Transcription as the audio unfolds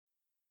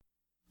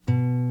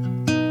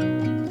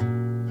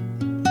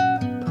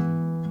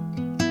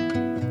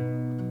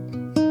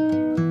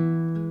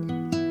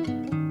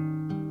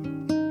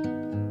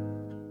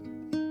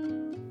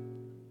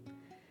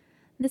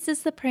This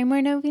is the Pray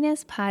More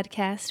Novenas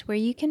podcast where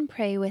you can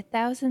pray with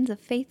thousands of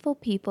faithful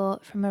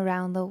people from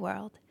around the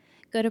world.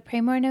 Go to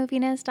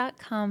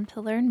praymorenovenas.com to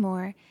learn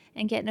more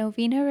and get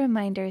novena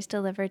reminders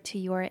delivered to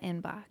your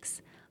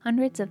inbox.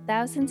 Hundreds of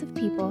thousands of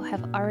people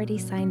have already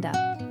signed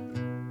up.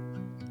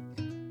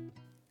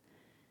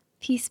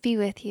 Peace be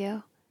with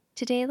you.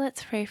 Today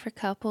let's pray for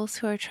couples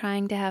who are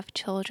trying to have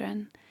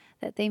children,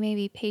 that they may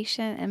be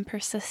patient and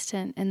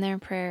persistent in their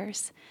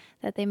prayers,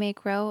 that they may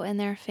grow in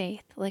their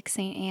faith like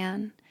St.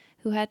 Anne,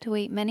 who had to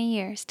wait many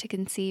years to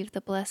conceive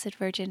the Blessed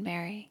Virgin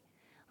Mary.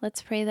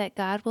 Let's pray that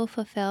God will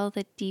fulfill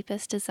the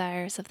deepest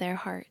desires of their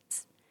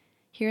hearts.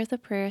 Here are the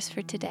prayers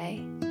for today.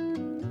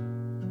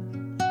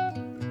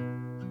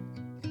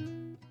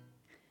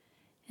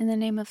 In the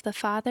name of the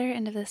Father,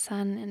 and of the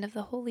Son, and of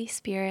the Holy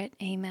Spirit,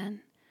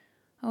 amen.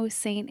 O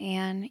St.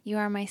 Anne, you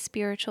are my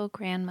spiritual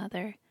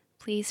grandmother.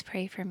 Please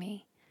pray for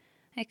me.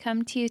 I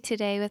come to you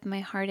today with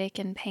my heartache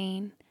and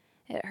pain.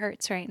 It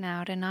hurts right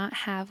now to not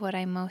have what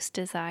I most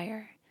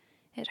desire.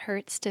 It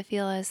hurts to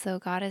feel as though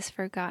God has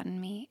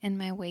forgotten me in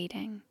my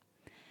waiting.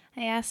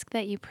 I ask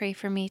that you pray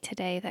for me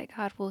today that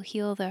God will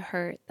heal the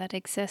hurt that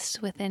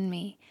exists within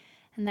me,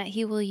 and that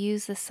He will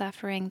use the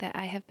suffering that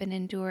I have been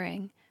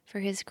enduring for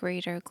His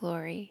greater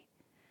glory.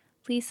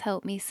 Please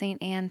help me,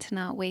 St. Anne, to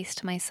not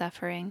waste my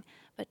suffering,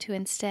 but to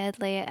instead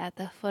lay it at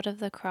the foot of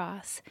the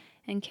cross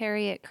and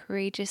carry it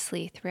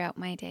courageously throughout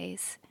my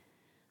days.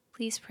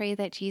 Please pray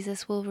that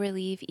Jesus will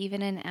relieve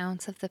even an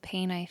ounce of the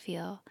pain I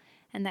feel,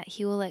 and that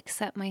He will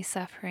accept my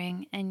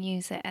suffering and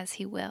use it as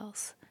He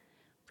wills.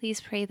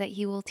 Please pray that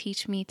He will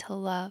teach me to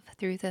love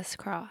through this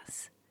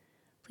cross.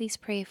 Please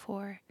pray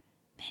for,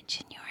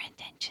 mention your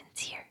intentions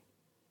here.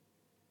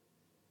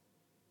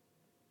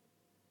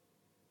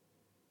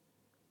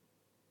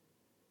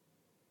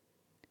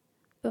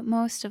 But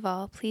most of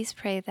all, please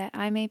pray that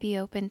I may be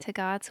open to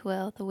God's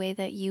will the way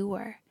that you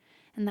were,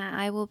 and that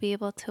I will be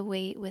able to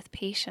wait with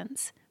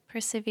patience,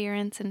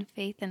 perseverance, and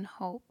faith and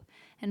hope,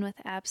 and with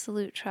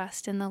absolute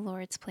trust in the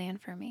Lord's plan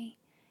for me.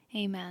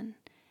 Amen.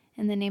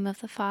 In the name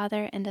of the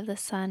Father, and of the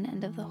Son,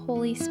 and of the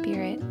Holy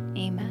Spirit.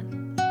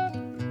 Amen.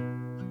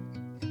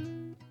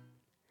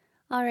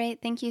 All right,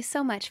 thank you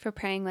so much for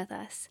praying with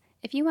us.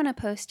 If you want to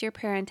post your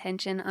prayer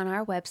intention on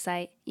our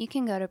website, you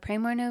can go to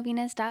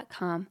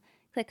praymorenovenas.com,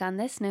 click on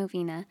this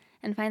novena,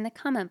 and find the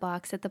comment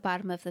box at the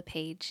bottom of the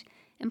page.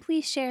 And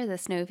please share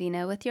this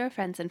novena with your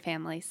friends and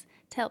families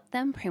to help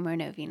them pray more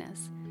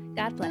novenas.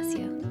 God bless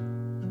you.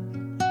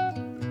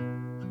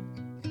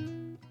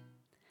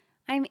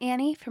 I'm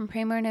Annie from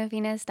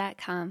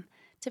praymorenovenas.com.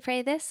 To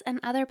pray this and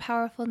other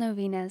powerful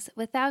novenas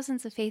with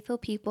thousands of faithful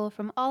people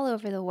from all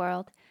over the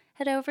world,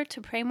 head over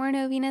to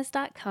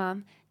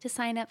praymorenovenas.com to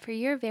sign up for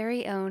your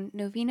very own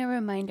novena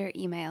reminder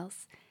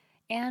emails.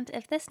 And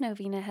if this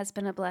novena has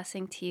been a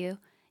blessing to you,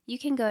 you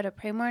can go to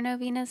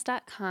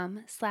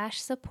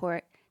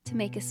praymorenovenas.com/support to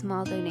make a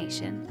small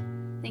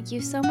donation. Thank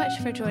you so much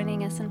for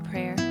joining us in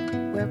prayer.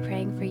 We're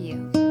praying for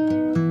you.